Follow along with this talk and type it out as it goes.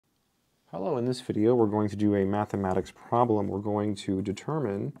Hello, in this video we're going to do a mathematics problem. We're going to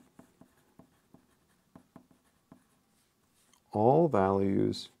determine all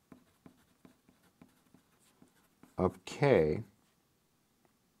values of k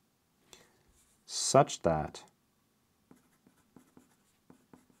such that,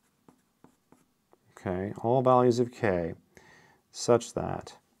 all values of k such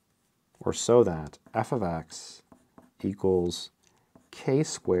that, or so that, f of x equals k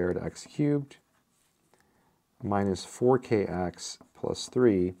squared x cubed minus 4kx plus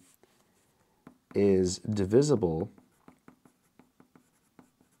 3 is divisible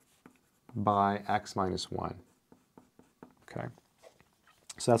by x minus 1. Okay,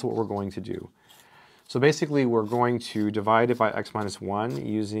 so that's what we're going to do. So basically we're going to divide it by x minus 1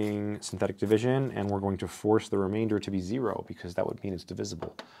 using synthetic division, and we're going to force the remainder to be 0 because that would mean it's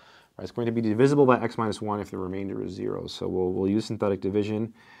divisible. Right, it's going to be divisible by x minus 1 if the remainder is 0. So we'll use synthetic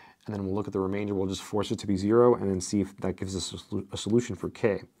division, and then we'll look at the remainder. We'll just force it to be 0 and then see if that gives us a solution for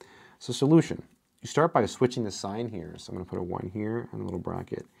k. So solution. You start by switching the sign here. So I'm going to put a 1 here and a little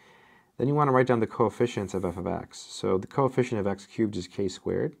bracket. Then you want to write down the coefficients of f of x. So the coefficient of x cubed is k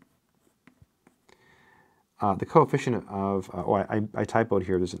squared. The coefficient of, I typoed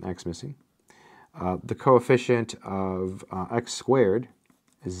here, there's an x missing. The coefficient of x squared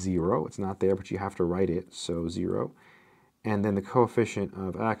is 0. It's not there, but you have to write it, so 0. And then the coefficient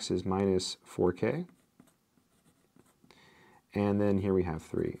of x is minus 4k. And then here we have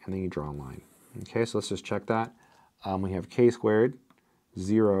 3, and then you draw a line. Okay, so let's just check that. We have k squared,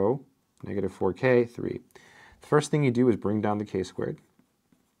 0, negative 4k, 3. The first thing you do is bring down the k squared.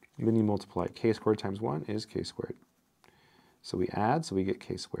 And then you multiply. K squared times 1 is k squared. So we add, so we get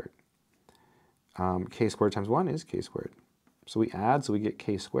k squared. K squared times 1 is k squared. So we add, so we get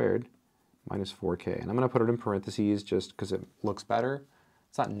k squared minus 4k. And I'm going to put it in parentheses just because it looks better.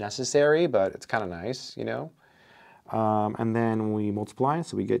 It's not necessary, but it's kind of nice, you know. And then we multiply,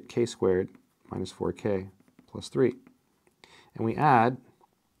 so we get k squared minus 4k plus 3. And we add,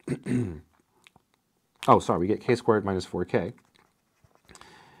 we get k squared minus 4k.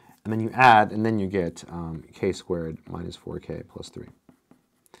 And then you add, and then you get k squared minus 4k plus 3.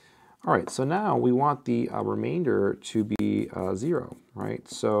 All right, so now we want the remainder to be 0, right?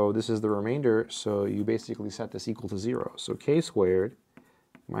 So this is the remainder, so you basically set this equal to 0. So k squared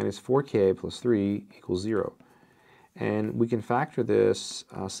minus 4k plus 3 equals 0. And we can factor this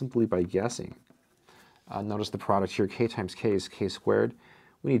simply by guessing. Notice the product here, k times k is k squared.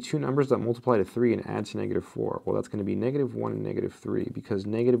 We need two numbers that multiply to 3 and add to negative 4. Well, that's going to be negative 1 and negative 3, because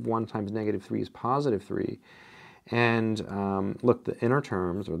negative 1 times negative 3 is positive 3. And look, the inner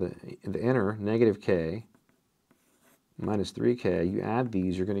terms, or the inner, negative k minus 3k, you add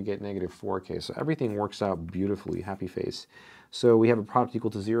these, you're going to get negative 4k. So everything works out beautifully, happy face. So we have a product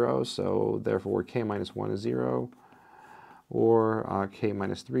equal to 0, so therefore k minus 1 is 0, or k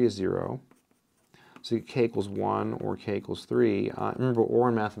minus 3 is 0. So k equals 1 or k equals 3. Remember, or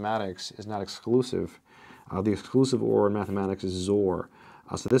in mathematics is not exclusive. The exclusive or in mathematics is XOR.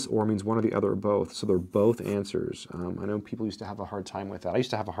 So this or means one or the other or both. So they're both answers. I know people used to have a hard time with that. I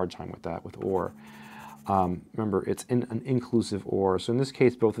used to have a hard time with that, with or. Remember, it's an inclusive or. So in this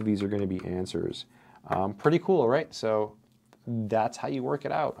case, both of these are going to be answers. Pretty cool, right? So that's how you work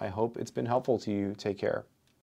it out. I hope it's been helpful to you. Take care.